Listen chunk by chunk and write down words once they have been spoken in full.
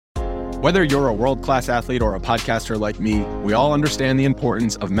Whether you're a world-class athlete or a podcaster like me, we all understand the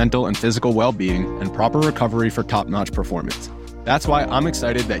importance of mental and physical well-being and proper recovery for top-notch performance. That's why I'm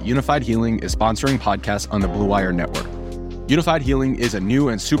excited that Unified Healing is sponsoring podcasts on the Blue Wire Network. Unified Healing is a new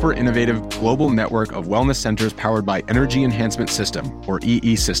and super innovative global network of wellness centers powered by Energy Enhancement System, or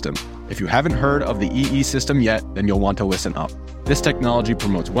EE System. If you haven't heard of the EE System yet, then you'll want to listen up. This technology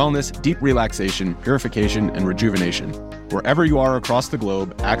promotes wellness, deep relaxation, purification, and rejuvenation. Wherever you are across the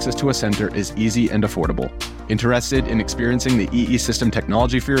globe, access to a center is easy and affordable. Interested in experiencing the EE System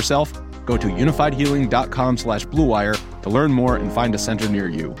technology for yourself? Go to unifiedhealing.com/bluewire to learn more and find a center near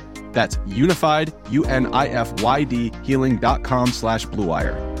you. That's unified, UNIFYD,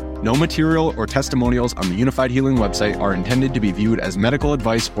 healing.com/bluewire. No material or testimonials on the Unified Healing website are intended to be viewed as medical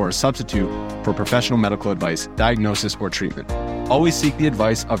advice or a substitute for professional medical advice, diagnosis, or treatment. Always seek the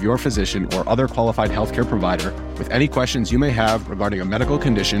advice of your physician or other qualified healthcare provider with any questions you may have regarding a medical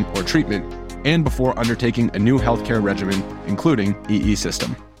condition or treatment and before undertaking a new healthcare regimen, including EE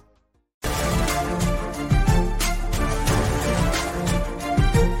System.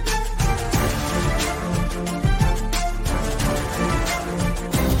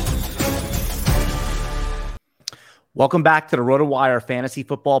 Welcome back to the RotoWire Fantasy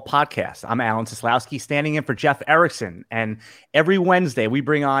Football Podcast. I'm Alan Seslowsky, standing in for Jeff Erickson, and every Wednesday we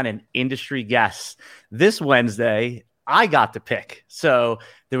bring on an industry guest. This Wednesday, I got to pick, so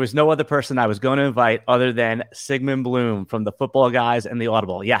there was no other person I was going to invite other than Sigmund Bloom from the Football Guys and the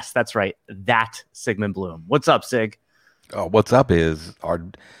Audible. Yes, that's right, that Sigmund Bloom. What's up, Sig? Oh, what's up is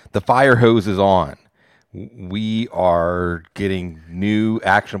the fire hose is on. We are getting new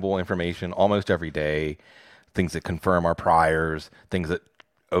actionable information almost every day. Things that confirm our priors, things that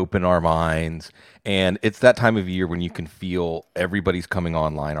open our minds. And it's that time of year when you can feel everybody's coming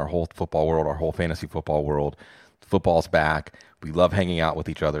online, our whole football world, our whole fantasy football world. Football's back. We love hanging out with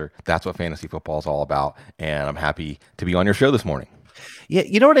each other. That's what fantasy football is all about. And I'm happy to be on your show this morning. Yeah,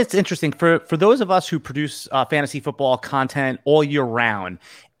 you know what? It's interesting for those of us who produce fantasy football content all year round.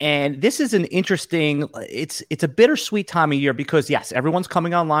 And this is an interesting, it's a bittersweet time of year because, yes, everyone's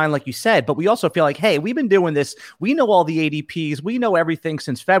coming online, like you said, but we also feel like, hey, we've been doing this. We know all the ADPs. We know everything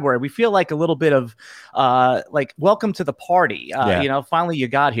since February. We feel like a little bit of like, welcome to the party. You know, finally you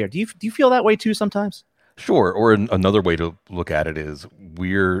got here. Do you feel that way too sometimes? Sure. Or another way to look at it is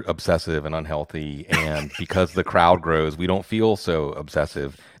we're obsessive and unhealthy. And because the crowd grows, we don't feel so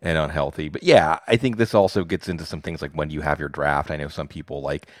obsessive and unhealthy. But yeah, I think this also gets into some things like when you have your draft. I know some people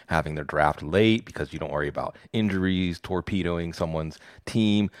like having their draft late because you don't worry about injuries, torpedoing someone's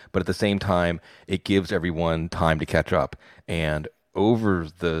team. But at the same time, it gives everyone time to catch up. And over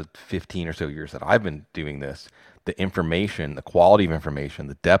the 15 or so years that I've been doing this, the information, the quality of information,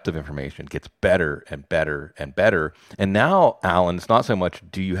 the depth of information gets better and better and better. And now, Alan, it's not so much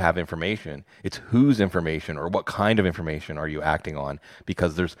do you have information, it's whose information or what kind of information are you acting on,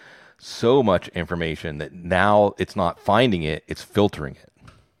 because there's so much information that now it's not finding it, it's filtering it.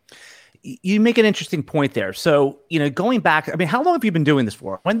 You make an interesting point there. So, you know, going back, I mean, how long have you been doing this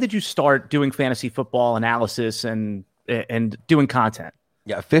for? When did you start doing fantasy football analysis and doing content?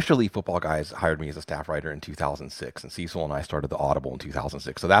 Yeah, officially, Football Guys hired me as a staff writer in 2006, and Cecil and I started the Audible in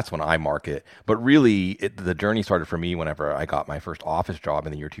 2006. So that's when I market. But really, the journey started for me whenever I got my first office job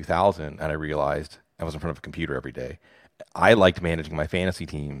in the year 2000, and I realized I was in front of a computer every day. I liked managing my fantasy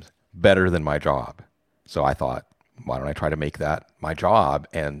teams better than my job. So I thought, why don't I try to make that my job?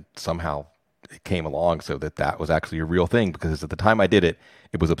 And somehow it came along so that was actually a real thing, because at the time I did it,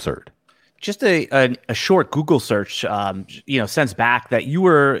 it was absurd. Just a short Google search, sends back that you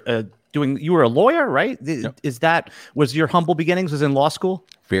were you were a lawyer, right? Yep. Was your humble beginnings was in law school?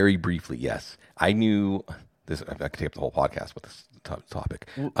 Very briefly, yes. I knew this. I could take up the whole podcast with this topic.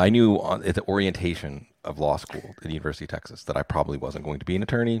 I knew at the orientation of law school at the University of Texas that I probably wasn't going to be an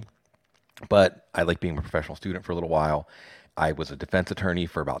attorney, but I liked being a professional student for a little while. I was a defense attorney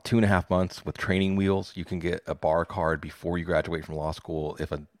for about 2.5 months with training wheels. You can get a bar card before you graduate from law school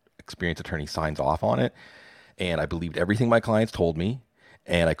if an experienced attorney signs off on it. And I believed everything my clients told me,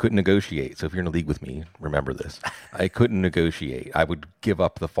 and I couldn't negotiate. So if you're in a league with me, remember this. I couldn't negotiate. I would give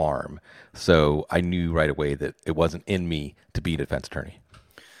up the farm. So I knew right away that it wasn't in me to be a defense attorney.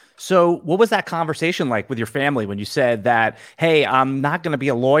 So what was that conversation like with your family when you said that, hey, I'm not going to be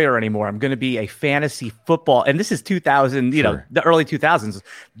a lawyer anymore. I'm going to be a fantasy football. And this is 2000, Sure. The early 2000s.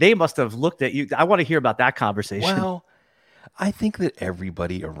 They must have looked at you. I want to hear about that conversation. Well, I think that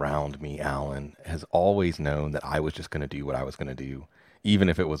everybody around me, Alan, has always known that I was just going to do what I was going to do, even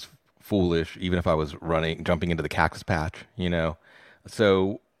if it was foolish, even if I was jumping into the cactus patch,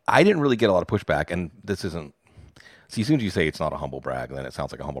 So I didn't really get a lot of pushback. And this isn't See, as soon as you say it's not a humble brag, then it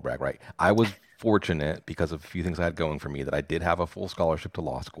sounds like a humble brag, right? I was fortunate because of a few things I had going for me that I did have a full scholarship to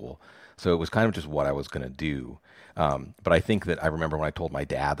law school. So it was kind of just what I was going to do. But I think that I remember when I told my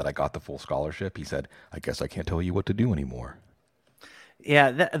dad that I got the full scholarship, he said, I guess I can't tell you what to do anymore.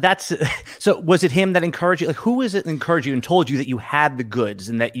 Yeah, that's so. Was it him that encouraged you? Like, who is it that encouraged you and told you that you had the goods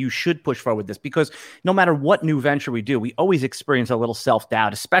and that you should push forward with this? Because no matter what new venture we do, we always experience a little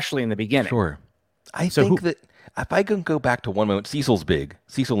self-doubt, especially in the beginning. Sure. I think that if I can go back to one moment, Cecil's big.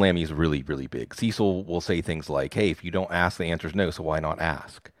 Cecil Lammy is really, really big. Cecil will say things like, hey, if you don't ask, the answer's no, so why not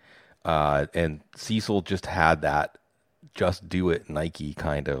ask? And Cecil just had that just do it Nike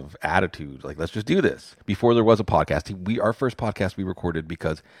kind of attitude. Like, let's just do this. Before there was a podcast, our first podcast we recorded,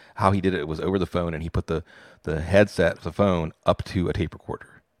 because how he did it was over the phone, and he put the headset of the phone up to a tape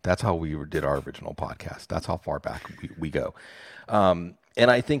recorder. That's how we did our original podcast. That's how far back we go. And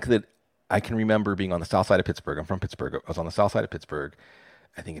I think that I can remember being on the south side of Pittsburgh. I'm from Pittsburgh. I was on the south side of Pittsburgh,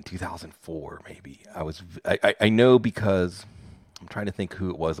 I think in 2004, maybe. I know because I'm trying to think who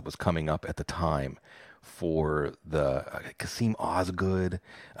it was that was coming up at the time for the Kasim Osgood.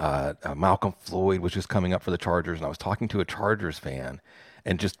 Malcolm Floyd was just coming up for the Chargers, and I was talking to a Chargers fan,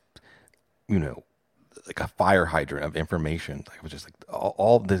 and just, like a fire hydrant of information. I was just like,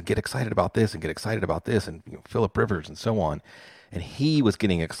 all the get excited about this and get excited about this, and Phillip Rivers and so on. And he was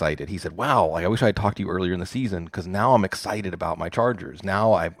getting excited. He said, wow, like, I wish I had talked to you earlier in the season, because now I'm excited about my Chargers.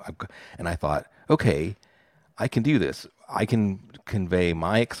 Now and I thought, okay, I can do this. I can convey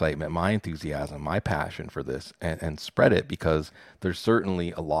my excitement, my enthusiasm, my passion for this, and spread it, because there's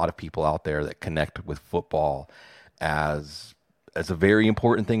certainly a lot of people out there that connect with football as a very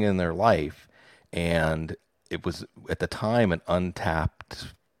important thing in their life. And it was at the time an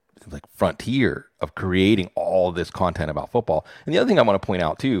untapped frontier of creating all this content about football. And the other thing I want to point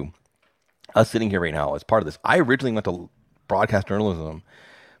out too, us sitting here right now as part of this, I originally went to broadcast journalism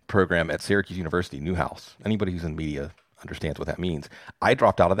program at Syracuse University, Newhouse. Anybody who's in media understands what that means. I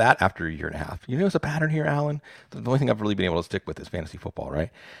dropped out of that after a year and a half. You notice a pattern here, Alan? The only thing I've really been able to stick with is fantasy football,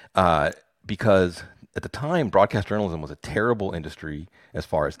 right? Because at the time, broadcast journalism was a terrible industry as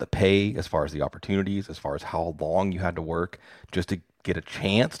far as the pay, as far as the opportunities, as far as how long you had to work just to get a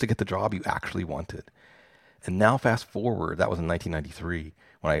chance to get the job you actually wanted. And now fast forward, that was in 1993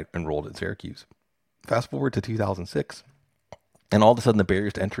 when I enrolled at Syracuse. Fast forward to 2006, and all of a sudden the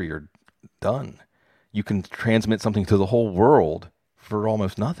barriers to entry are done. You can transmit something to the whole world for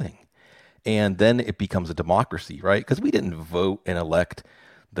almost nothing. And then it becomes a democracy, right? Because we didn't vote and elect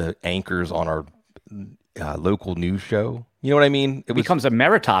the anchors on our local news show. You know what I mean? It becomes a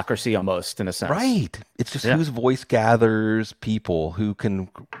meritocracy almost, in a sense. Right. It's just whose voice gathers people who can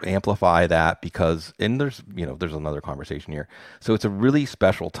amplify that, because, and there's another conversation here. So it's a really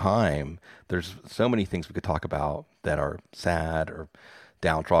special time. There's so many things we could talk about that are sad or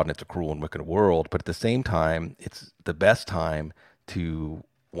downtrodden. It's a cruel and wicked world, but at the same time, it's the best time to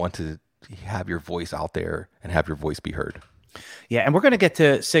want to have your voice out there and have your voice be heard. Yeah, and we're going to get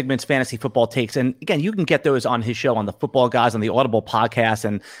to Sigmund's fantasy football takes, and again, you can get those on his show on the Football Guys on the Audible podcast,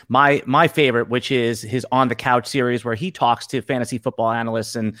 and my favorite, which is his On the Couch series, where he talks to fantasy football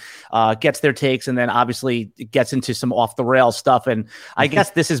analysts and gets their takes, and then obviously gets into some off the rails stuff. And I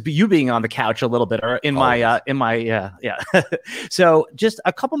guess this is you being on the couch a little bit, or in my. So, just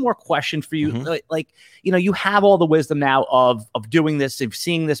a couple more questions for you. You have all the wisdom now of doing this, of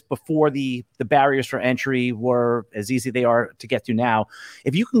seeing this before the barriers for entry were as easy they are to get to now.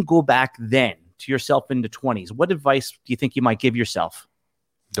 If you can go back then to yourself in the 20s, what advice do you think you might give yourself?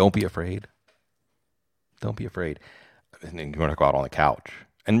 Don't be afraid. Don't be afraid. And you want to go out on the couch.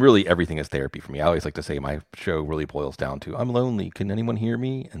 And really, everything is therapy for me. I always like to say my show really boils down to, I'm lonely. Can anyone hear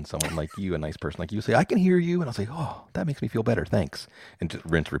me? And someone like you, a nice person like you, say, I can hear you. And I'll say, oh, that makes me feel better. Thanks. And just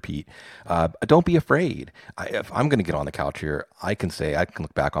rinse, repeat. Don't be afraid. If I'm going to get on the couch here, I can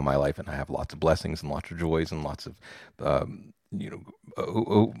look back on my life, and I have lots of blessings and lots of joys and lots of,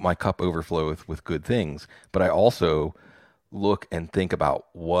 my cup overfloweth with good things. But I also look and think about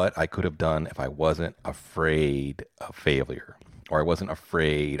what I could have done if I wasn't afraid of failure, or I wasn't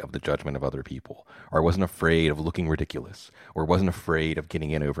afraid of the judgment of other people, or I wasn't afraid of looking ridiculous, or wasn't afraid of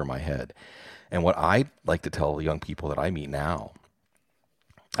getting in over my head. And what I like to tell young people that I meet now,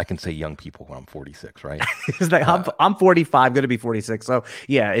 I can say young people when I'm 46, right? It's like, I'm 45, going to be 46. So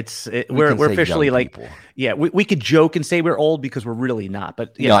yeah, we're officially like, yeah, we could joke and say we're old because we're really not,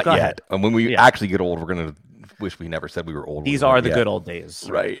 but yeah, not yet. Ahead. And when we actually get old, we're going to wish we never said we were old. These are the good old days.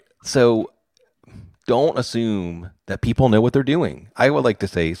 Right. So don't assume that people know what they're doing. I would like to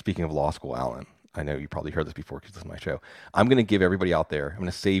say, speaking of law school, Alan, I know you probably heard this before because this is my show. I'm going to give everybody out there, I'm going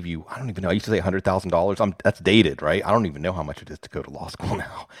to save you, I don't even know, I used to say $100,000. That's dated, right? I don't even know how much it is to go to law school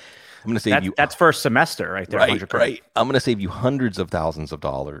now. I'm going to save you. That's first semester right there. Right. I'm going to save you hundreds of thousands of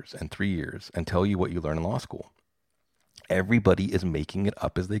dollars in 3 years and tell you what you learn in law school. Everybody is making it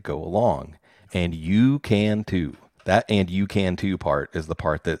up as they go along, and you can too. That "and you can too" part is the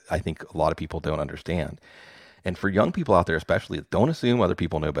part that I think a lot of people don't understand. And for young people out there especially, don't assume other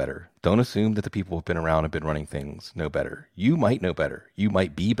people know better. Don't assume that the people who've been around and been running things know better. You might know better. You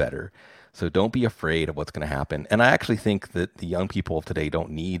might be better. So don't be afraid of what's going to happen. And I actually think that the young people of today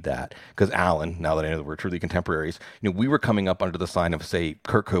don't need that. Because Alan, now that I know that we're truly contemporaries, we were coming up under the sign of, say,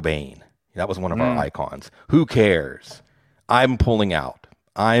 Kurt Cobain. That was one of our icons. Who cares? I'm pulling out.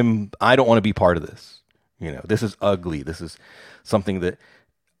 I don't want to be part of this. This is ugly. This is something that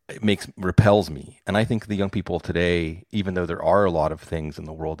repels me. And I think the young people today, even though there are a lot of things in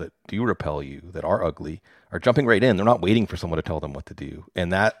the world that do repel you, that are ugly, are jumping right in. They're not waiting for someone to tell them what to do.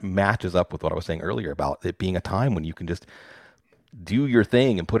 And that matches up with what I was saying earlier about it being a time when you can just do your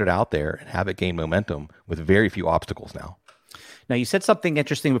thing and put it out there and have it gain momentum with very few obstacles now. Now, you said something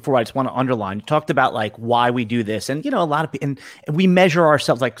interesting before. I just want to underline. You talked about like why we do this, and a lot of and we measure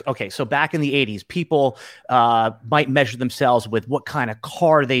ourselves. Like, okay, so back in the '80s, people might measure themselves with what kind of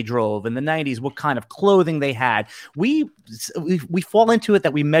car they drove. In the '90s, what kind of clothing they had. We fall into it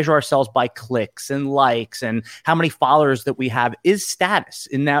that we measure ourselves by clicks and likes and how many followers that we have is status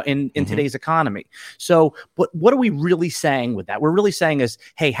in today's economy. So, but what are we really saying with that? We're really saying is,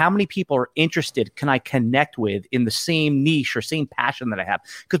 hey, how many people are interested? Can I connect with in the same niche or same passion that I have?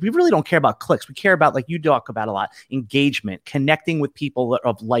 Because we really don't care about clicks. We care about, like you talk about a lot, engagement, connecting with people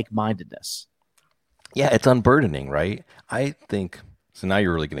of like-mindedness. Yeah, it's unburdening, right? I think so. Now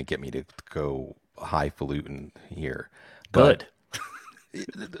you're really going to get me to go highfalutin here. Good.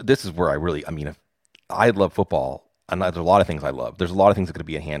 This is where I love football, and there's a lot of things I love. There's a lot of things that could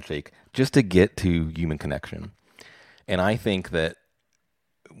be a handshake just to get to human connection. And I think that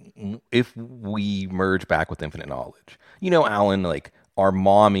if we merge back with infinite knowledge, Alan, like our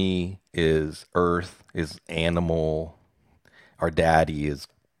mommy is earth, is animal, our daddy is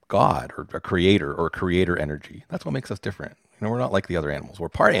God or a creator energy. That's what makes us different. We're not like the other animals. We're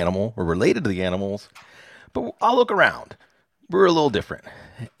part animal. We're related to the animals. But I'll look around. We're a little different.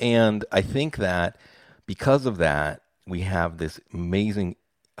 And I think that because of that, we have this amazing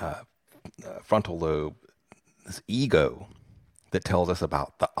frontal lobe, this ego that tells us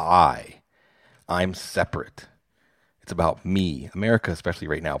about the I. I'm separate. It's about me. America, especially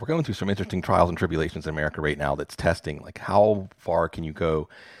right now. We're going through some interesting trials and tribulations in America right now that's testing, like, how far can you go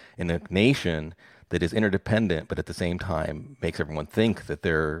in a nation that is interdependent, but at the same time makes everyone think that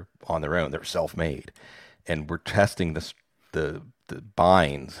they're on their own, they're self-made. And we're testing the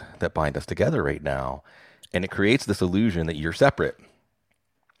binds that bind us together right now. And it creates this illusion that you're separate,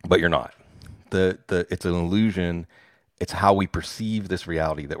 but you're not. It's an illusion. It's how we perceive this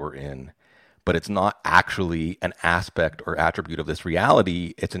reality that we're in, but it's not actually an aspect or attribute of this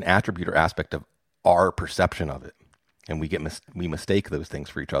reality. It's an attribute or aspect of our perception of it. And we mistake those things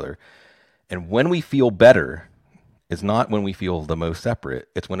for each other. And when we feel better, it's not when we feel the most separate.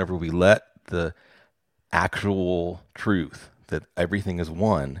 It's whenever we let the actual truth that everything is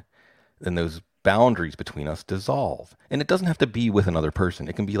one, then those boundaries between us dissolve. And it doesn't have to be with another person.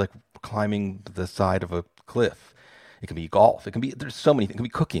 It can be like climbing the side of a cliff. It can be golf. There's so many things. It can be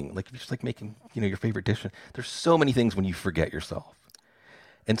cooking. Like, just like making, your favorite dish. There's so many things when you forget yourself.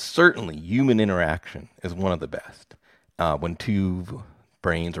 And certainly human interaction is one of the best. When two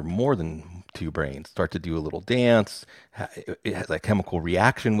brains or more than two brains start to do a little dance, it has a chemical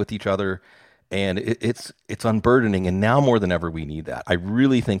reaction with each other. And it's unburdening, and now more than ever we need that. I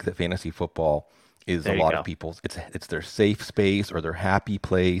really think that fantasy football is a lot of people's. It's their safe space or their happy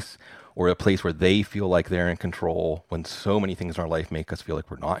place or a place where they feel like they're in control. When so many things in our life make us feel like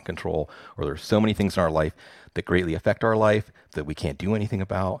we're not in control, or there's so many things in our life that greatly affect our life that we can't do anything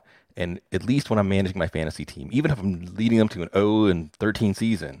about. And at least when I'm managing my fantasy team, even if I'm leading them to an 0-13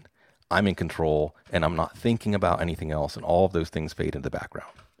 season, I'm in control and I'm not thinking about anything else, and all of those things fade into the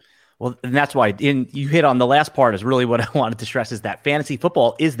background. Well, and that's why you hit on the last part is really what I wanted to stress is that fantasy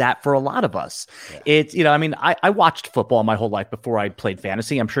football is that for a lot of us. Yeah. It's, I watched football my whole life before I played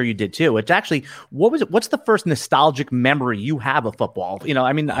fantasy. I'm sure you did too. It's actually, what's the first nostalgic memory you have of football?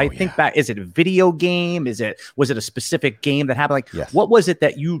 Think back, is it a video game? Was it a specific game that happened? Like, yes. What was it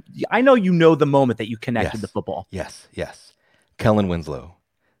that I know the moment that you connected to football. Yes. Kellen Winslow,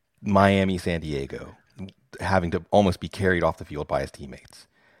 Miami, San Diego, having to almost be carried off the field by his teammates.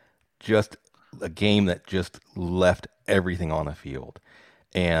 Just a game that just left everything on the field.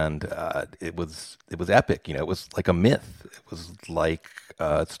 And it was epic. You know, it was like a myth. It was like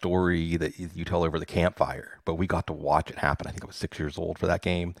a story that you tell over the campfire. But we got to watch it happen. I think I was 6 years old for that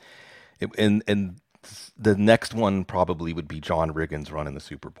game. And the next one probably would be John Riggins running the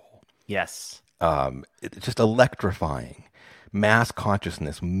Super Bowl. Yes. It's just electrifying. Mass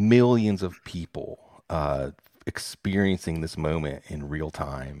consciousness, millions of people experiencing this moment in real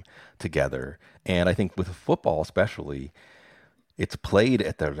time together. And I think with football especially, it's played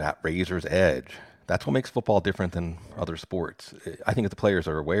at that razor's edge. That's what makes football different than other sports. I think if the players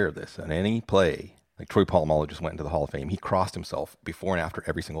are aware of this, and any play, like Troy Polamalu just went into the Hall of Fame, he crossed himself before and after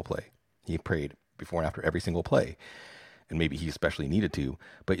every single play. He prayed before and after every single play. And maybe he especially needed to.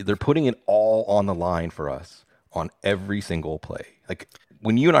 But they're putting it all on the line for us on every single play. Like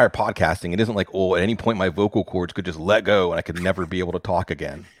when you and I are podcasting, it isn't like, oh, at any point my vocal cords could just let go and I could never be able to talk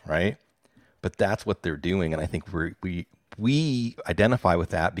again, right? But that's what they're doing. And I think we identify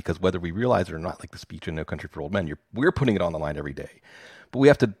with that because whether we realize it or not, like the speech in No Country for Old Men, we're putting it on the line every day. But we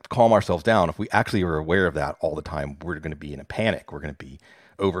have to calm ourselves down. If we actually are aware of that all the time, we're going to be in a panic. We're going to be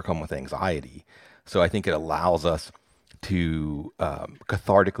overcome with anxiety. So I think it allows us to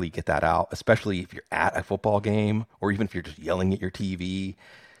cathartically get that out, especially if you're at a football game or even if you're just yelling at your TV.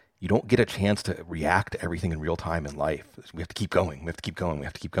 You don't get a chance to react to everything in real time in life. We have to keep going. We have to keep going. We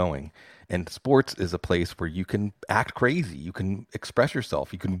have to keep going. And sports is a place where you can act crazy. You can express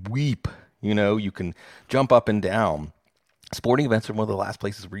yourself. You can weep. You know, you can jump up and down. Sporting events are one of the last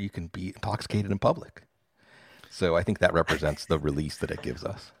places where you can be intoxicated in public. So I think that represents the release that it gives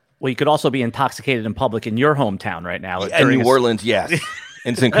us. Well, you could also be intoxicated in public in your hometown right now. In New Orleans, yes.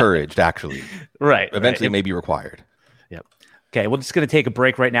 And it's encouraged, actually. Right. Eventually, it may be required. Yep. Okay, we're just going to take a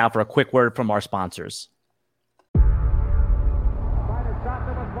break right now for a quick word from our sponsors.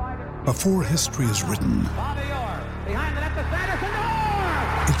 Before history is written,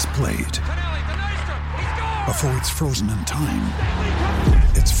 it's played. Before it's frozen in time,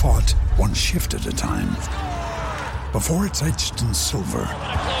 it's fought one shift at a time. Before it's etched in silver,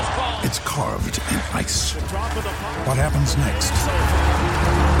 it's carved in ice. What happens next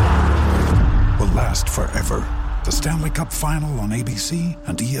will last forever. The Stanley Cup Final on ABC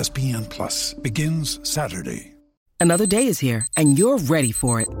and ESPN Plus begins Saturday. Another day is here, and you're ready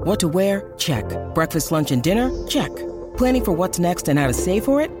for it. What to wear? Check. Breakfast, lunch, and dinner? Check. Planning for what's next and how to save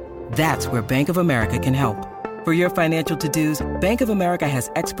for it? That's where Bank of America can help. For your financial to-dos, Bank of America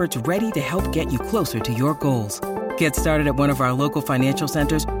has experts ready to help get you closer to your goals. Get started at one of our local financial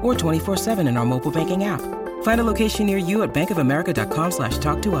centers or 24/7 in our mobile banking app. Find a location near you at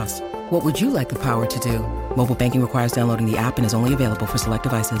bankofamerica.com/talktous. What would you like the power to do? Mobile banking requires downloading the app and is only available for select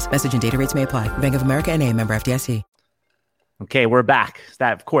devices. Message and data rates may apply. Bank of America N.A., member FDIC. Okay, we're back.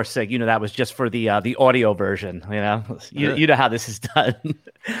 That, of course, that was just for the audio version. You know how this is done.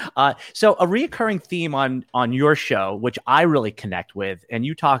 So a reoccurring theme on your show, which I really connect with, and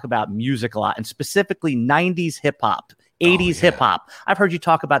you talk about music a lot, and specifically 90s hip hop, 80s hip hop. I've heard you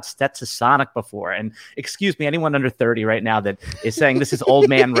talk about Stetsasonic before, and excuse me, anyone under 30 right now that is saying this is old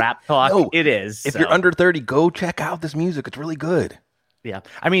man rap talk, no, it is. If you're under 30, go check out this music. It's really good. Yeah.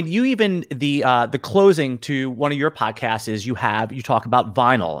 I mean, you even the closing to one of your podcasts is you talk about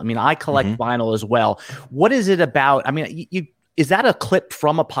vinyl. I mean, I collect vinyl as well. What is it about? I mean, is that a clip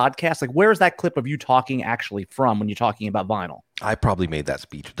from a podcast? Like, where is that clip of you talking actually from when you're talking about vinyl? I probably made that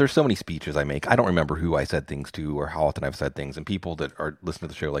speech. There's so many speeches I make. I don't remember who I said things to or how often I've said things. And people that are listening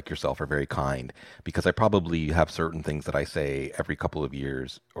to the show like yourself are very kind because I probably have certain things that I say every couple of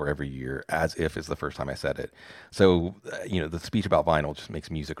years or every year as if it's the first time I said it. So, the speech about vinyl just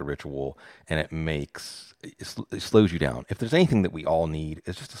makes music a ritual and it slows you down. If there's anything that we all need,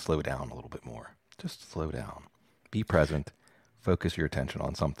 it's just to slow down a little bit more. Just slow down. Be present. Focus your attention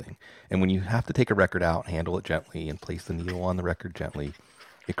on something. And when you have to take a record out, handle it gently, and place the needle on the record gently,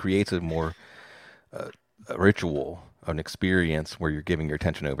 it creates a more a ritual, an experience where you're giving your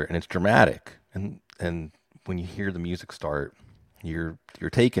attention over it. And it's dramatic. And when you hear the music start, you're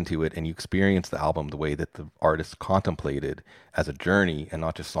taken to it and you experience the album the way that the artist contemplated as a journey and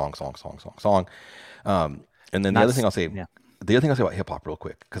not just song. And then the other thing I'll say about hip hop real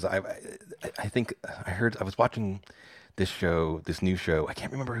quick, because I was watching this new show. I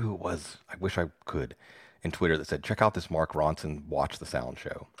can't remember who it was. I wish I could, in Twitter, that said, check out this Mark Ronson Watch the Sound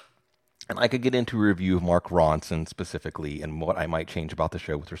show. And I could get into a review of Mark Ronson specifically and what I might change about the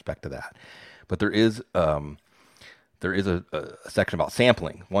show with respect to that. But there is a section about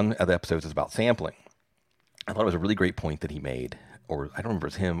sampling. One of the episodes is about sampling. I thought it was a really great point that he made, or I don't remember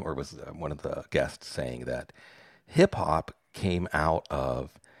if it was him or it was one of the guests saying that hip hop came out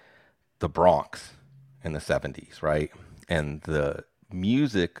of the Bronx in the 70s, right? And the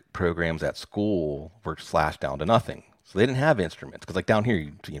music programs at school were slashed down to nothing. So they didn't have instruments because, like down here,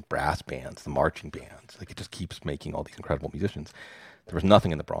 you see brass bands, the marching bands. Like it just keeps making all these incredible musicians. There was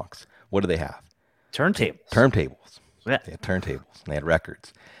nothing in the Bronx. What do they have? Turntables. Yeah. They had turntables and they had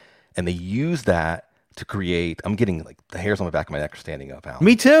records, and they used that to create. I'm getting like the hairs on the back of my neck are standing up, Alan.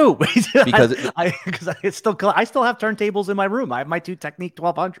 Me too. Because I still have turntables in my room. I have my two Technique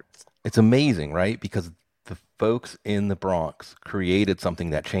 1200s. It's amazing, right? Because the folks in the Bronx created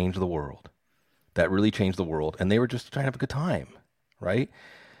something that changed the world. That really changed the world, and they were just trying to have a good time, right?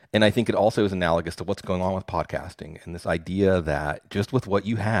 And I think it also is analogous to what's going on with podcasting and this idea that just with what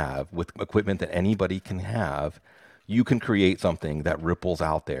you have, with equipment that anybody can have, you can create something that ripples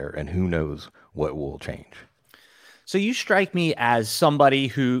out there, and who knows what will change. So you strike me as somebody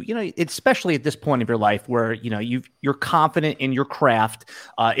who, especially at this point of your life where, you're confident in your craft.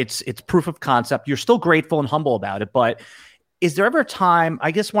 It's proof of concept. You're still grateful and humble about it, but is there ever a time,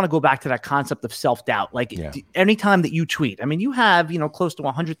 I just want to go back to that concept of self-doubt, like anytime that you tweet, I mean, you have, close to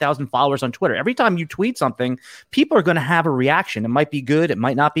 100,000 followers on Twitter. Every time you tweet something, people are going to have a reaction. It might be good. It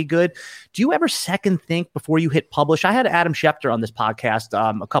might not be good. Do you ever second think before you hit publish? I had Adam Schefter on this podcast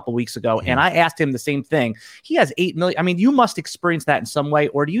a couple weeks ago, and I asked him the same thing. He has 8 million. I mean, you must experience that in some way,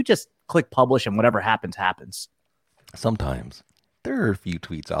 or do you just click publish and whatever happens, happens? Sometimes. There are a few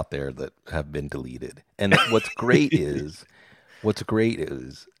tweets out there that have been deleted. And what's great is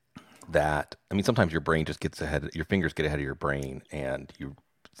that, I mean, sometimes your brain just gets ahead, your fingers get ahead of your brain, and you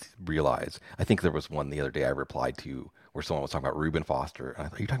realize. I think there was one the other day I replied to where someone was talking about Reuben Foster. And I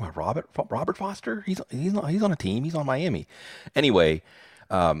thought, are you talking about Robert Foster? He's on a team. He's on Miami. Anyway,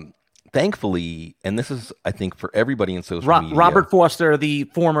 thankfully, and this is, I think, for everybody in social media. Robert Foster, the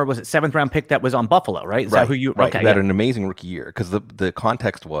former, was it 7th round pick that was on Buffalo, right? Is that who you? Right. Okay, he had an amazing rookie year, because the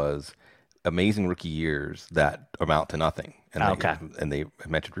context was amazing rookie years that amount to nothing. And they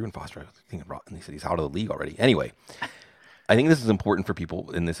mentioned Reuben Foster. I was thinking, and they said he's out of the league already. Anyway, I think this is important for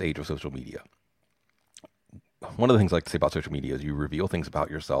people in this age of social media. One of the things I like to say about social media is you reveal things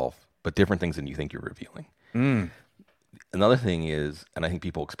about yourself, but different things than you think you're revealing. Another thing is, and I think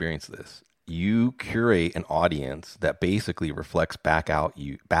people experience this, you curate an audience that basically reflects back at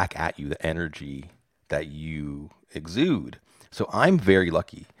you the energy that you exude. So I'm very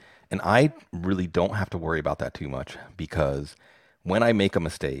lucky, and I really don't have to worry about that too much, because when I make a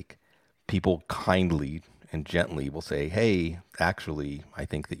mistake, people kindly and gently will say, hey, actually, I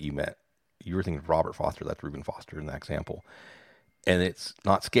think that you were thinking of Robert Foster. That's Reuben Foster in that example. And it's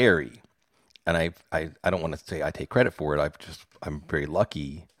not scary. And I don't want to say I take credit for it. I'm very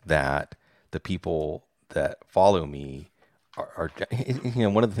lucky that the people that follow me are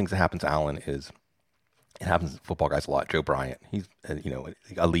one of the things that happens, Alan, is it happens to football guys a lot. Joe Bryant, he's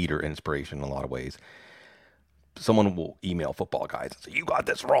a leader, inspiration in a lot of ways. Someone will email football guys and say, you got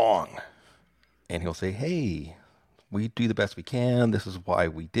this wrong. And he'll say, hey, we do the best we can. This is why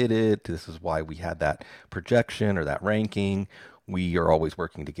we did it. This is why we had that projection or that ranking. We are always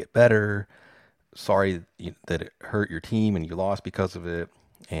working to get better. Sorry that it hurt your team and you lost because of it.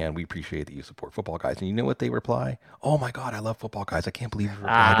 And we appreciate that you support football guys. And you know what they reply? Oh my God, I love football guys. I can't believe you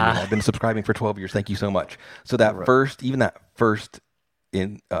replied to me. I've been subscribing for 12 years. Thank you so much. So that first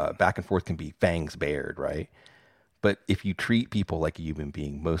back and forth can be fangs bared, right? But if you treat people like a human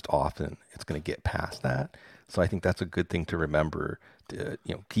being, most often it's going to get past that. So I think that's a good thing to remember, to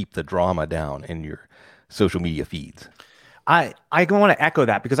keep the drama down in your social media feeds. I want to echo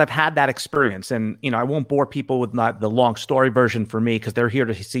that, because I've had that experience, and I won't bore people with the long story version for me, because they're here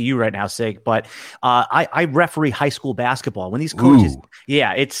to see you right now, Sig. But I referee high school basketball. When these coaches,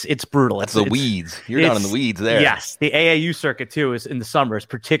 it's brutal. It's the weeds. You're down in the weeds there. Yes, the AAU circuit too is in the summer is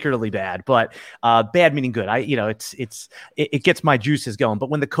particularly bad, but bad meaning good. It gets my juices going. But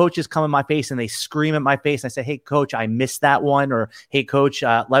when the coaches come in my face and they scream at my face, and I say, "Hey, coach, I missed that one," or "Hey, coach,"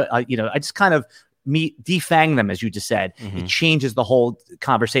 I just kind of defang them, as you just said. It changes the whole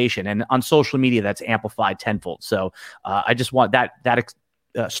conversation, and on social media that's amplified tenfold. So I just want that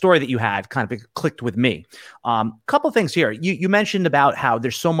story that you had kind of clicked with me. Couple of things here. You mentioned about how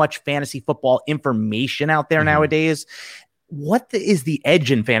there's so much fantasy football information out there nowadays. What is the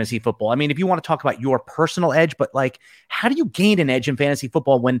edge in fantasy football? I mean, if you want to talk about your personal edge, but how do you gain an edge in fantasy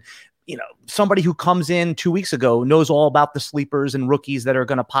football when somebody who comes in 2 weeks ago knows all about the sleepers and rookies that are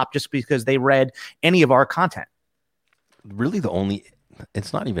going to pop just because they read any of our content? Really,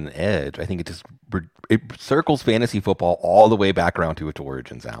 it's not even an edge. I think it circles fantasy football all the way back around to its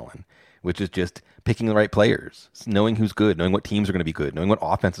origins, Alan, which is just picking the right players, knowing who's good, knowing what teams are going to be good, knowing what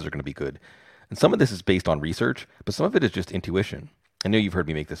offenses are going to be good. And some of this is based on research, but some of it is just intuition. I know you've heard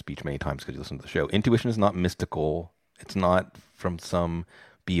me make this speech many times because you listen to the show. Intuition is not mystical It's not from some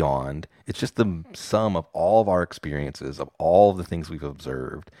beyond. It's just the sum of all of our experiences, of all of the things we've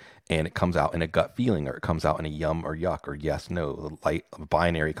observed, and it comes out in a gut feeling, or it comes out in a yum or yuck, or yes, no. The light,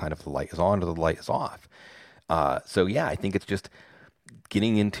 binary kind of, the light is on or the light is off. So yeah, I think it's just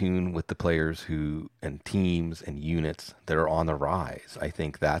getting in tune with the players and teams and units that are on the rise. I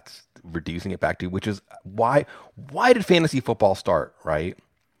think that's reducing it back to, which is why did fantasy football start, right?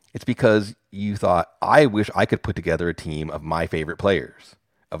 It's because you thought, I wish I could put together a team of my favorite players,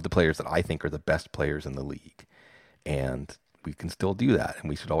 of the players that I think are the best players in the league. And we can still do that. And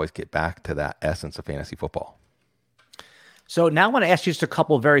we should always get back to that essence of fantasy football. So now I want to ask you just a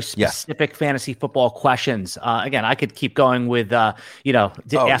couple of very specific fantasy football questions. Again, I could keep going with, asking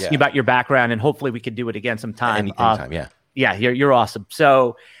you about your background, and hopefully we could do it again sometime. Anytime, yeah. Yeah, you're awesome.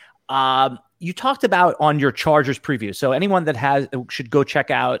 So you talked about on your Chargers preview. So anyone that should go check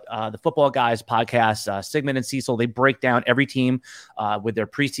out the Football Guys podcast, Sigmund and Cecil. They break down every team with their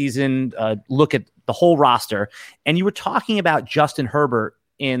preseason look at the whole roster. And you were talking about Justin Herbert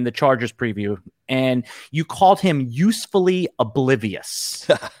in the Chargers preview, and you called him usefully oblivious.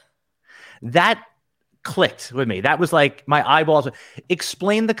 That clicked with me. That was like my eyeballs.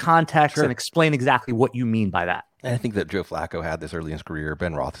 Explain the context and explain exactly what you mean by that. And I think that Joe Flacco had this early in his career.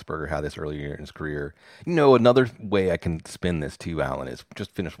 Ben Roethlisberger had this earlier in his career. Another way I can spin this too, Alan, is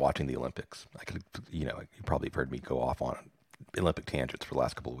just finish watching the Olympics. I could, you probably have heard me go off on Olympic tangents for the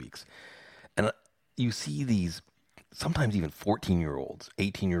last couple of weeks. And you see these, sometimes even 14-year-olds,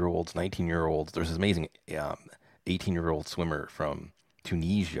 18-year-olds, 19-year-olds. There's this amazing 18-year-old swimmer from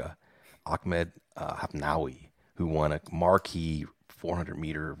Tunisia, Ahmed Hafnaoui, who won a marquee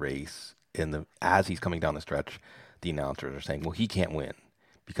 400-meter race. As he's coming down the stretch, the announcers are saying, well, he can't win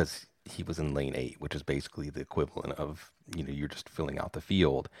because he was in lane 8, which is basically the equivalent of, you're just filling out the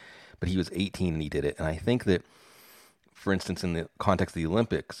field. But he was 18 and he did it. And I think that, for instance, in the context of the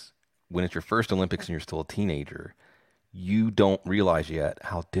Olympics, when it's your first Olympics and you're still a teenager, you don't realize yet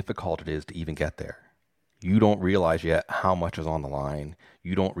how difficult it is to even get there. You don't realize yet how much is on the line.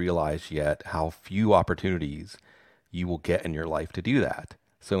 You don't realize yet how few opportunities you will get in your life to do that.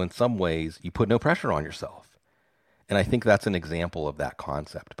 So in some ways, you put no pressure on yourself. And I think that's an example of that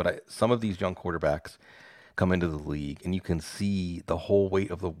concept. But some of these young quarterbacks come into the league, and you can see the whole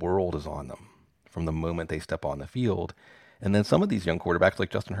weight of the world is on them from the moment they step on the field. And then some of these young quarterbacks, like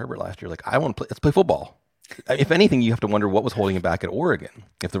Justin Herbert last year, like, let's play football. If anything, you have to wonder what was holding him back at Oregon.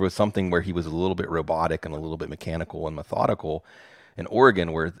 If there was something where he was a little bit robotic and a little bit mechanical and methodical in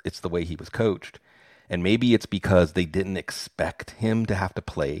Oregon, where it's the way he was coached. And maybe it's because they didn't expect him to have to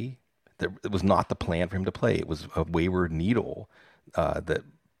play. It was not the plan for him to play. It was a wayward needle that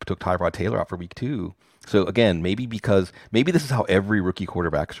took Tyrod Taylor out for week 2. So again, maybe this is how every rookie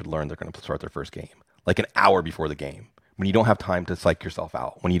quarterback should learn they're going to start their first game, like an hour before the game, when you don't have time to psych yourself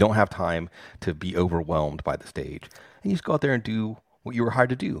out, when you don't have time to be overwhelmed by the stage, and you just go out there and do what you were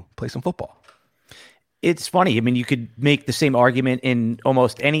hired to do, play some football. It's funny. I mean, you could make the same argument in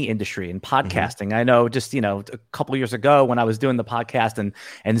almost any industry. In podcasting, mm-hmm. I know just, a couple of years ago when I was doing the podcast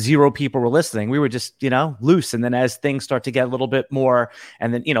and 0 people were listening, we were just, loose. And then as things start to get a little bit more,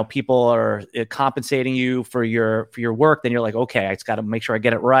 and then, people are compensating you for your work, then you're like, okay, I just got to make sure I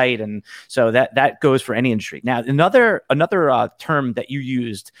get it right. And so that goes for any industry. Now, another term that you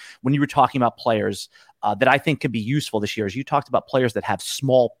used when you were talking about players that I think could be useful this year is you talked about players that have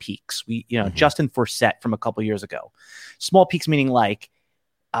small peaks. Mm-hmm. Justin Forsett from a couple years ago. Small peaks meaning like,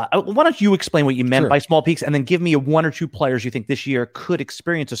 why don't you explain what you meant by small peaks, and then give me 1 or 2 players you think this year could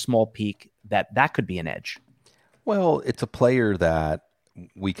experience a small peak that could be an edge. Well, it's a player that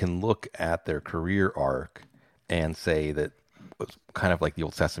we can look at their career arc and say that it's kind of like the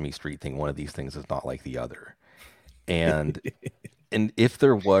old Sesame Street thing. One of these things is not like the other. And and if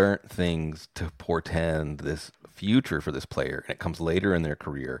there weren't things to portend this future for this player, and it comes later in their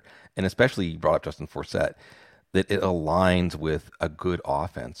career, and especially you brought up Justin Forsett, that it aligns with a good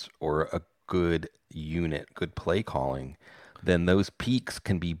offense or a good unit, good play calling, then those peaks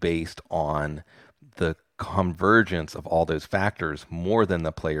can be based on the convergence of all those factors more than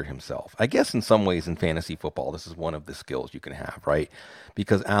the player himself. I guess in some ways in fantasy football, this is one of the skills you can have, right?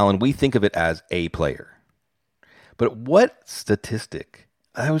 Because, Alan, we think of it as a player. But what statistic,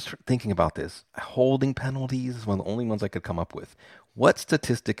 I was thinking about this, holding penalties is one of the only ones I could come up with. What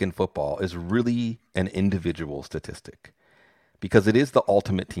statistic in football is really an individual statistic? Because it is the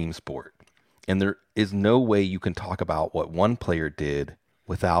ultimate team sport. And there is no way you can talk about what one player did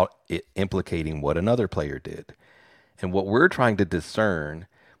without it implicating what another player did. And what we're trying to discern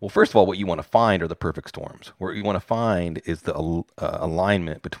Well, first of all, what you want to find are the perfect storms. What you want to find is the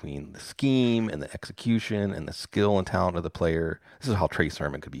alignment between the scheme and the execution and the skill and talent of the player. This is how Trey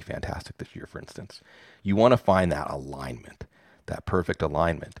Sermon could be fantastic this year, for instance. You want to find that alignment, that perfect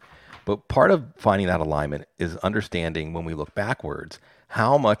alignment. But part of finding that alignment is understanding, when we look backwards,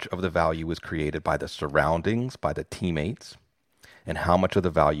 how much of the value was created by the surroundings, by the teammates, and how much of the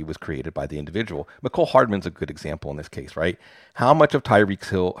value was created by the individual. Mecole Hardman's a good example in this case, right? How much of Tyreek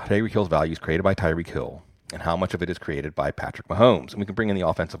Hill's value is created by Tyreek Hill, and how much of it is created by Patrick Mahomes? And we can bring in the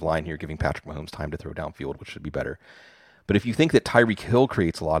offensive line here, giving Patrick Mahomes time to throw downfield, which should be better. But if you think that Tyreek Hill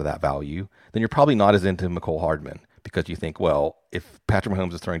creates a lot of that value, then you're probably not as into Mecole Hardman, because you think, well, if Patrick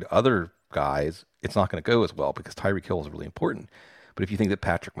Mahomes is throwing to other guys, it's not going to go as well because Tyreek Hill is really important. But if you think that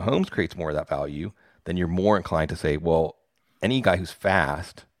Patrick Mahomes creates more of that value, then you're more inclined to say, well, any guy who's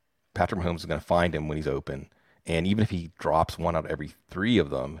fast, Patrick Mahomes is going to find him when he's open. And even if he drops one out of every 3 of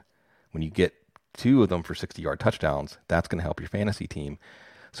them, when you get 2 of them for 60-yard touchdowns, that's going to help your fantasy team.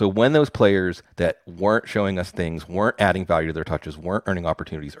 So when those players that weren't showing us things, weren't adding value to their touches, weren't earning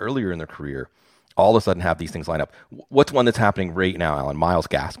opportunities earlier in their career, all of a sudden have these things line up. What's one that's happening right now, Alan? Myles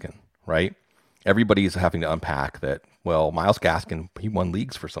Gaskin, right? Everybody's having to unpack that, well, Myles Gaskin, he won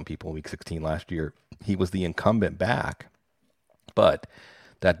leagues for some people in Week 16 last year. He was the incumbent back. But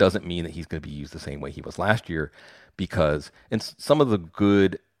that doesn't mean that he's going to be used the same way he was last year, because in some of the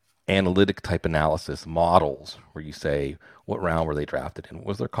good analytic type analysis models where you say, what round were they drafted in? What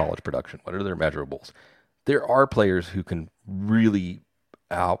was their college production? What are their measurables? There are players who can really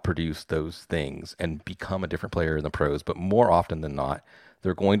outproduce those things and become a different player in the pros, but more often than not,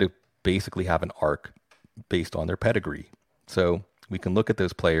 they're going to basically have an arc based on their pedigree. So we can look at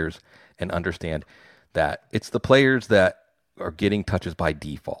those players and understand that it's the players that are getting touches by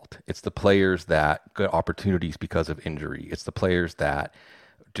default. It's the players that got opportunities because of injury. It's the players that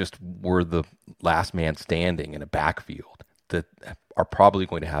just were the last man standing in a backfield that are probably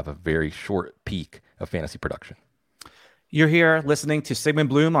going to have a very short peak of fantasy production. You're here listening to Sigmund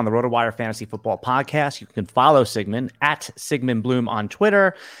Bloom on the RotoWire Fantasy Football Podcast. You can follow Sigmund at Sigmund Bloom on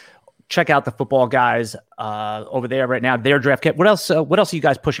Twitter. Check out the football guys over there right now. Their draft kit. What else are you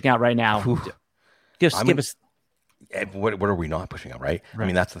guys pushing out right now? Give us. What are we not pushing out, right? I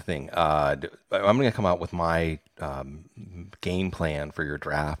mean, that's the thing. I'm going to come out with my game plan for your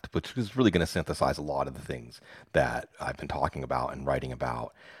draft, which is really going to synthesize a lot of the things that I've been talking about and writing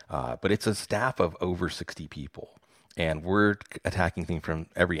about. But it's a staff of over 60 people, and we're attacking things from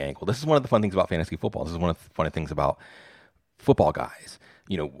every angle. This is one of the fun things about fantasy football. This is one of the fun things about football guys.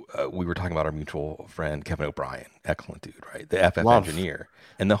 You know, we were talking about our mutual friend, Kevin O'Brien. Excellent dude, right? The FF engineer.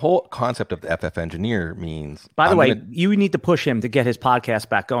 And the whole concept of the FF engineer means... By the way, you need to push him to get his podcast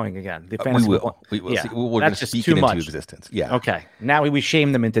back going again. We will. Yeah. We're going to speak it into existence. Yeah. Okay. Now we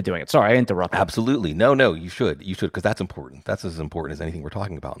shame them into doing it. Sorry, I interrupted. Absolutely. No, you should. You should, because that's important. That's as important as anything we're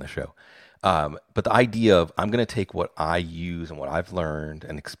talking about in the show. But the idea of, I'm going to take what I use and what I've learned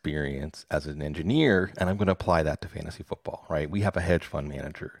and experienced as an engineer, and I'm going to apply that to fantasy football, right? We have a hedge fund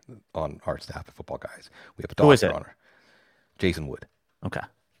manager on our staff of football guys. We have a doctor on our, Jason Wood. Okay.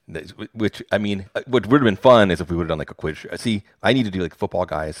 Which, I mean, what would have been fun is if we would have done like a quiz show. See, I need to do like football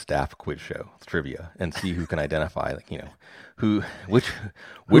guys staff quiz show, trivia, and see who can identify, like, you know, which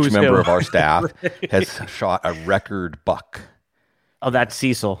member of our staff has shot a record buck. Oh, that's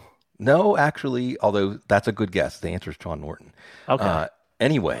Cecil. No, actually, although that's a good guess. The answer is John Norton. Okay.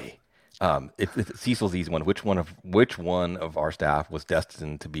 Anyway, if Cecil's the easy one, which one of our staff was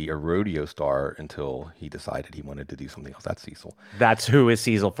destined to be a rodeo star until he decided he wanted to do something else? That's Cecil. That's who is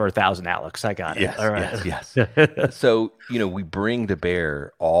Cecil for 1,000, Alex. I got it. Yes, all right. yes. So, you know, we bring to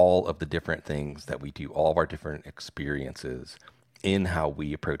bear all of the different things that we do, all of our different experiences in how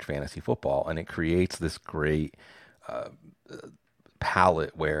we approach fantasy football, and it creates this great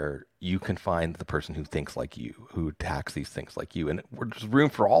palette where you can find the person who thinks like you, who attacks these things like you, and there's room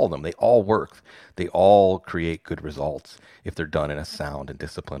for all of them. They all work. They all create good results if they're done in a sound and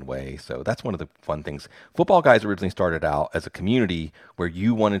disciplined way. So that's one of the fun things. Football guys originally started out as a community where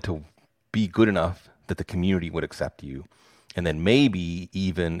you wanted to be good enough that the community would accept you, and then maybe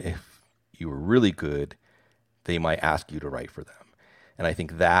even if you were really good, they might ask you to write for them. And I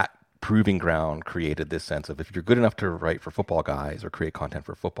think that proving ground created this sense of, if you're good enough to write for football guys or create content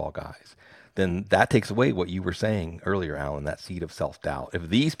for football guys, then that takes away what you were saying earlier, Alan, that seed of self-doubt. If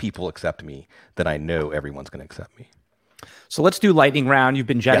these people accept me, then I know everyone's going to accept me. So let's do lightning round. You've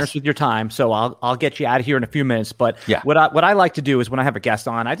been generous with your time, so I'll get you out of here in a few minutes. But what I like to do is when I have a guest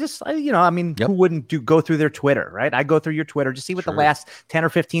on, who wouldn't go through their Twitter, right? I go through your Twitter to see what the last 10 or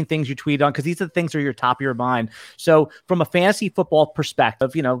 15 things you tweet on, because these are the things that are your top of your mind. So from a fantasy football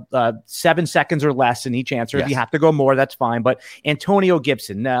perspective, 7 seconds or less in each answer. If you have to go more, that's fine. But Antonio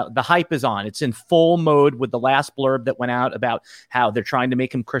Gibson, now the hype is on. It's in full mode with the last blurb that went out about how they're trying to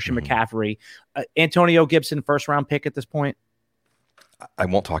make him Christian McCaffrey. Antonio Gibson, first round pick at this point? I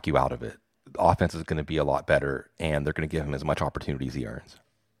won't talk you out of it. The offense is going to be a lot better, and they're going to give him as much opportunity as he earns.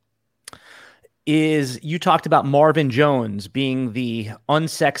 You talked about Marvin Jones being the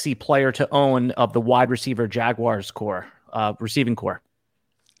unsexy player to own of the wide receiver Jaguars receiving core.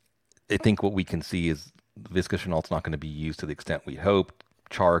 I think what we can see is Visca Chenault's not going to be used to the extent we hoped.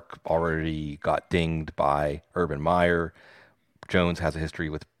 Chark already got dinged by Urban Meyer. Jones has a history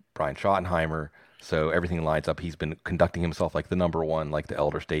with Brian Schottenheimer, so everything lines up. He's been conducting himself like the number one, like the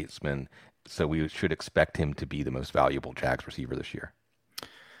elder statesman, so we should expect him to be the most valuable Jags receiver this year.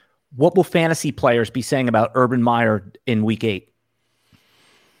 What will fantasy players be saying about Urban Meyer in week 8?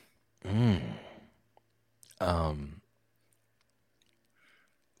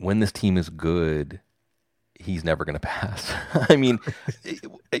 When this team is good, he's never going to pass. I mean,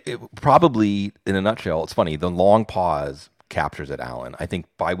 probably in a nutshell, it's funny, the long pause captures it, Alan. I think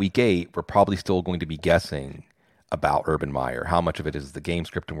by week 8, we're probably still going to be guessing about Urban Meyer. How much of it is the game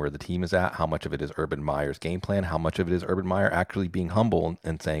script and where the team is at? How much of it is Urban Meyer's game plan? How much of it is Urban Meyer actually being humble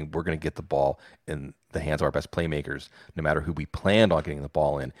and saying, we're going to get the ball in the hands of our best playmakers, no matter who we planned on getting the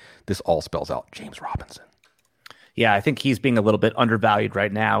ball in? This all spells out James Robinson. Yeah, I think he's being a little bit undervalued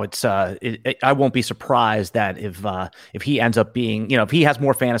right now. It's I won't be surprised that if he ends up being, if he has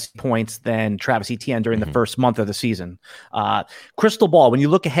more fantasy points than Travis Etienne during the first month of the season. Crystal ball, when you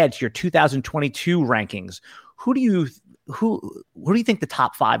look ahead to your 2022 rankings, who do you think the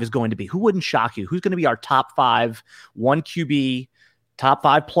top 5 is going to be? Who wouldn't shock you? Who's going to be our top 5, 1 QB, top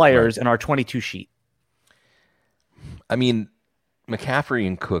 5 players in our 22 sheet? I mean, McCaffrey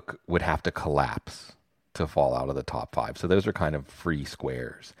and Cook would have to collapse to fall out of the top 5. So those are kind of free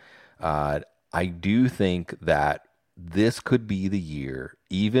squares. I do think that this could be the year,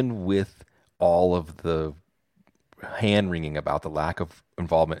 even with all of the hand-wringing about the lack of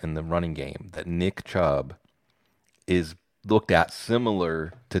involvement in the running game, that Nick Chubb is looked at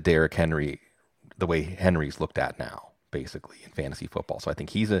similar to Derrick Henry, the way Henry's looked at now, basically, in fantasy football. So I think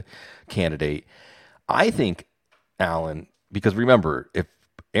he's a candidate. I think, Alan, because remember, if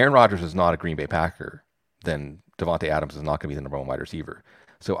Aaron Rodgers is not a Green Bay Packer, then Devontae Adams is not going to be the number 1 wide receiver.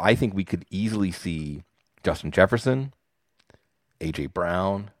 So I think we could easily see Justin Jefferson, A.J.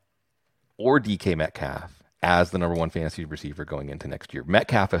 Brown, or DK Metcalf as the number 1 fantasy receiver going into next year.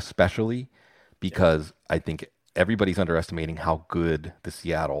 Metcalf especially, because I think everybody's underestimating how good the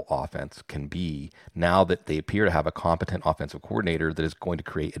Seattle offense can be now that they appear to have a competent offensive coordinator that is going to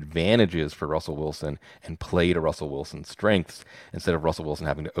create advantages for Russell Wilson and play to Russell Wilson's strengths instead of Russell Wilson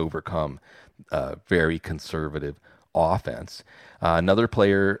having to overcome a very conservative offense. Another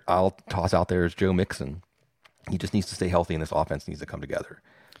player I'll toss out there is Joe Mixon. He just needs to stay healthy and this offense needs to come together.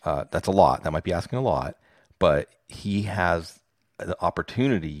 That's a lot. That might be asking a lot, but he has the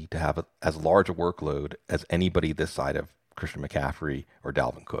opportunity to have as large a workload as anybody this side of Christian McCaffrey or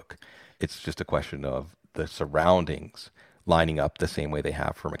Dalvin Cook. It's just a question of the surroundings lining up the same way they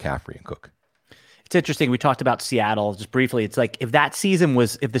have for McCaffrey and Cook. It's interesting. We talked about Seattle just briefly. It's like if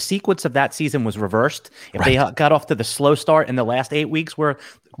the sequence of that season was reversed, if they got off to the slow start in the last 8 weeks where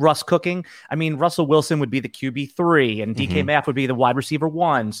Russ cooking, I mean, Russell Wilson would be the QB3 and DK Metcalf would be the wide receiver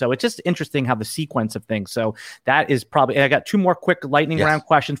 1. So it's just interesting how the sequence of things. So that is probably, I got 2 more quick lightning round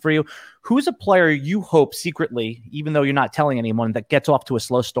questions for you. Who's a player you hope secretly, even though you're not telling anyone, that gets off to a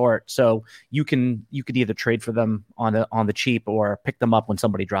slow start so you could either trade for them on the cheap or pick them up when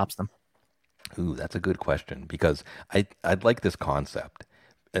somebody drops them? Ooh, that's a good question, because I'd like this concept.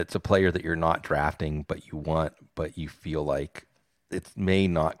 It's a player that you're not drafting, but you want, but you feel like it may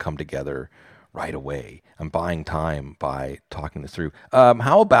not come together right away. I'm buying time by talking this through.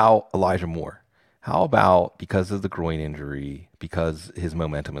 How about Elijah Moore? How about, because of the groin injury, because his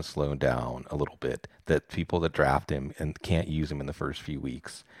momentum has slowed down a little bit, that people that draft him and can't use him in the first few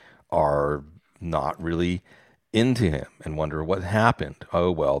weeks are not really into him and wonder what happened.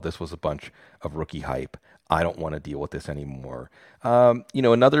 Oh, well, this was a bunch of rookie hype. I don't want to deal with this anymore.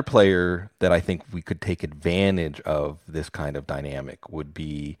 Another player that I think we could take advantage of this kind of dynamic would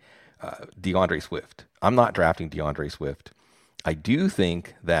be DeAndre Swift. I'm not drafting DeAndre Swift. I do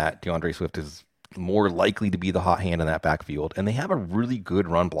think that DeAndre Swift is more likely to be the hot hand in that backfield, and they have a really good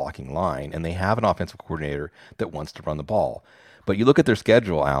run blocking line, and they have an offensive coordinator that wants to run the ball. But you look at their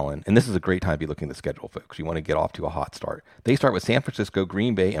schedule, Alan, and this is a great time to be looking at the schedule, folks. You want to get off to a hot start. They start with San Francisco,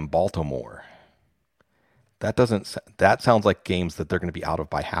 Green Bay, and Baltimore. That sounds like games that they're going to be out of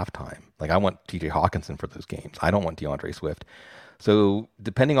by halftime. Like, I want TJ Hawkinson for those games. I don't want DeAndre Swift. So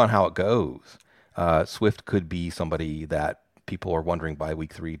depending on how it goes, Swift could be somebody that people are wondering by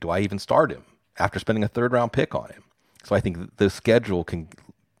week 3, do I even start him after spending a 3rd-round pick on him? So I think the schedule can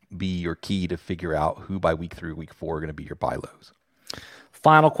be your key to figure out who by week 3 or week 4 are going to be your buy lows.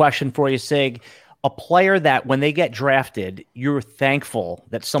 Final question for you, Sig. A player that when they get drafted, you're thankful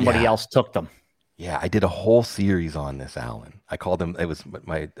that somebody else took them. Yeah, I did a whole series on this, Alan. I called him, it was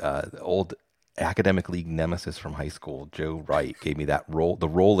my old academic league nemesis from high school, Joe Wright, gave me that the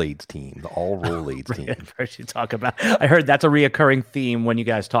Rolades team, the all Rolades team. I've heard you talk about. I heard that's a reoccurring theme when you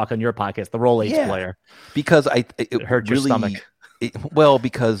guys talk on your podcast, the Rolades player. Because it hurt your stomach.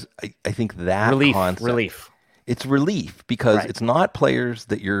 Because I think that relief. It's relief because it's not players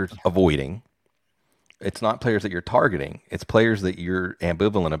that you're avoiding. It's not players that you're targeting. It's players that you're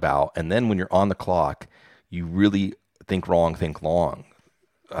ambivalent about. And then when you're on the clock, you really think wrong, think long.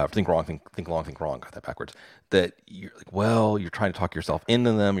 Think wrong, think long, think wrong. Got that backwards. That you're like, well, you're trying to talk yourself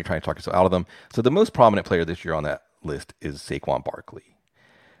into them. You're trying to talk yourself out of them. So the most prominent player this year on that list is Saquon Barkley.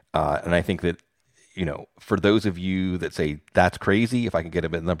 And I think that, for those of you that say that's crazy, if I can get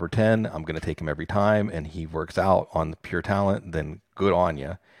him at number 10, I'm going to take him every time, and he works out on the pure talent, then good on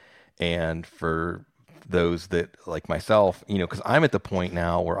you. And for those that, like myself, because I'm at the point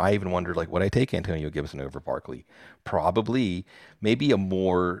now where I even wonder, like, would I take Antonio Gibson over Barkley? Probably. Maybe a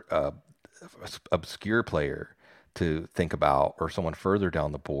more obscure player to think about, or someone further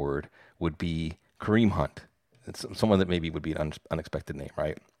down the board, would be Kareem Hunt. It's someone that maybe would be an unexpected name,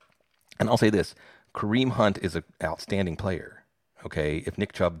 right? And I'll say this, Kareem Hunt is an outstanding player. Okay, if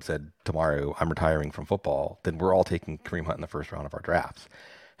Nick Chubb said tomorrow, I'm retiring from football, then we're all taking Kareem Hunt in the first round of our drafts.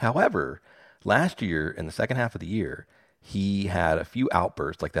 However, last year, in the second half of the year, he had a few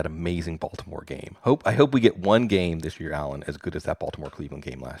outbursts, like that amazing Baltimore game. I hope we get one game this year, Alan, as good as that Baltimore-Cleveland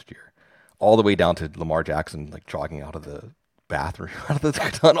game last year. All the way down to Lamar Jackson, like, jogging out of the bathroom, out of the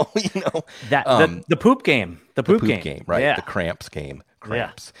tunnel, That the poop game. The poop game, right? Yeah. The cramps game.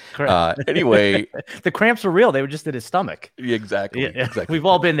 Cramps. Yeah. Anyway. The cramps were real. They were just in his stomach. Exactly. Yeah. Exactly. We've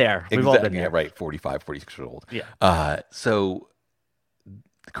all been there. Yeah, right. 45, 46 years old. Yeah. So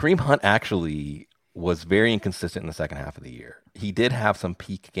Kareem Hunt actually was very inconsistent in the second half of the year. He did have some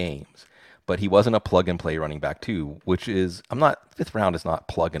peak games, but he wasn't a plug-and-play running back too, which is, fifth round is not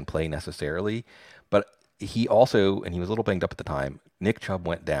plug-and-play necessarily, but he also, and he was a little banged up at the time, Nick Chubb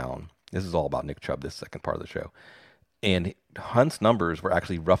went down. This is all about Nick Chubb, this second part of the show. And Hunt's numbers were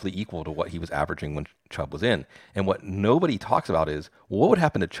actually roughly equal to what he was averaging when Chubb was in. And what nobody talks about is, what would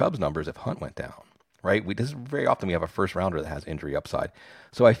happen to Chubb's numbers if Hunt went down, right? This is very often we have a first rounder that has injury upside.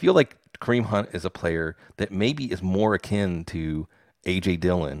 So I feel like Kareem Hunt is a player that maybe is more akin to A.J.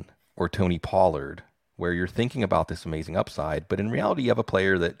 Dillon or Tony Pollard, where you're thinking about this amazing upside, but in reality you have a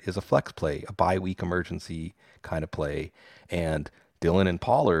player that is a flex play, a bye-week emergency kind of play, and Dillon and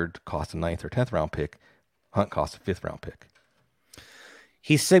Pollard cost a 9th or 10th round pick. Hunt cost a 5th round pick.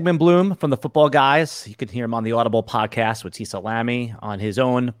 He's Sigmund Bloom from the Football Guys. You can hear him on the Audible podcast with Tisa Lamy, on his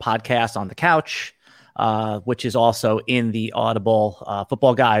own podcast On the Couch, which is also in the Audible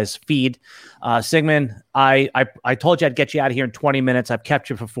Football Guys feed. Sigmund, I told you I'd get you out of here in 20 minutes. I've kept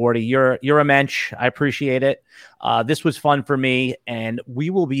you for 40. You're a mensch. I appreciate it. This was fun for me, and we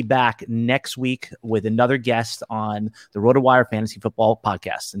will be back next week with another guest on the RotoWire Fantasy Football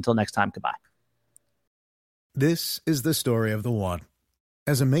Podcast. Until next time, goodbye. This is the story of the one.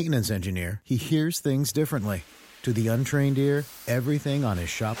 As a maintenance engineer, he hears things differently. To the untrained ear, everything on his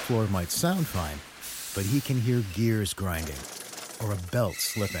shop floor might sound fine, but he can hear gears grinding or a belt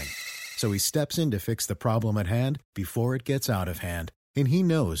slipping. So he steps in to fix the problem at hand before it gets out of hand. And he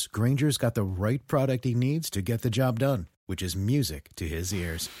knows Grainger's got the right product he needs to get the job done, which is music to his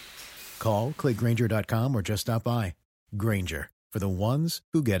ears. Call, click Grainger.com, or just stop by. Grainger, for the ones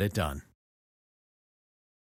who get it done.